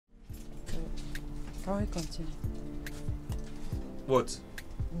Can we continue? What?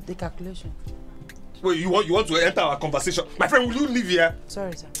 The calculation. Wait, you want to enter our conversation? My friend, will you leave here?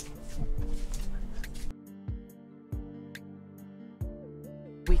 Sorry, sir.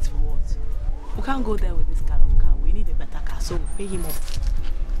 Wait for what? We can't go there with this kind of car. We need a better car, so pay him off.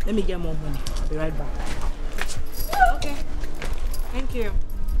 Let me get more money. I'll be right back. Okay. Thank you.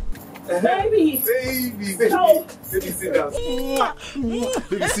 Baby! Baby, sit down. Baby,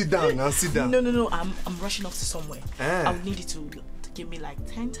 sit down now, sit down. No, I'm rushing off to somewhere. I would need you to give me like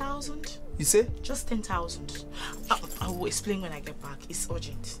 10,000. You say? Just 10,000. I will explain when I get back. It's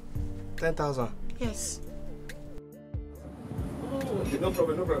urgent. 10,000? Yes. Oh, okay, no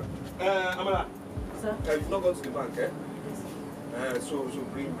problem. Amala. Sir? You've not gone to the bank, eh? Yes. So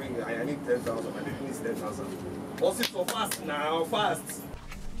bring. I need 10,000. My baby needs 10,000. What's it so fast now? Fast.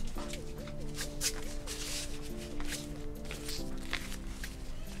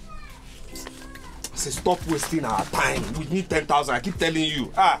 I say stop wasting our time. We need 10,000. I keep telling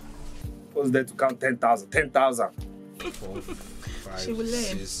you. What's there to count 10,000? 10,000. 4, 5,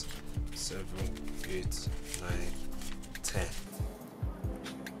 6, 7, 8, 9, 10.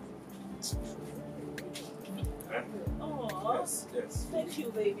 Oh, yes. Thank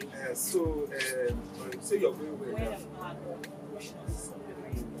you, baby. So, say you're going where? Where I'm rushing on somewhere.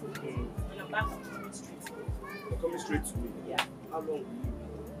 And I'm back on coming straight to me. You're coming straight to me? Yeah. How long will you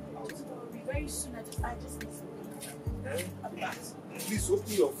be? Very soon. I just need some. I'm back. Please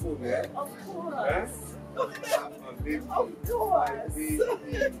open your phone, eh? Of course. My baby. Of course.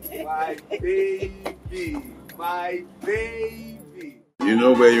 My baby. You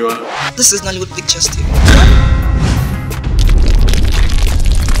know where you are? This is Nollywood Pictures TV.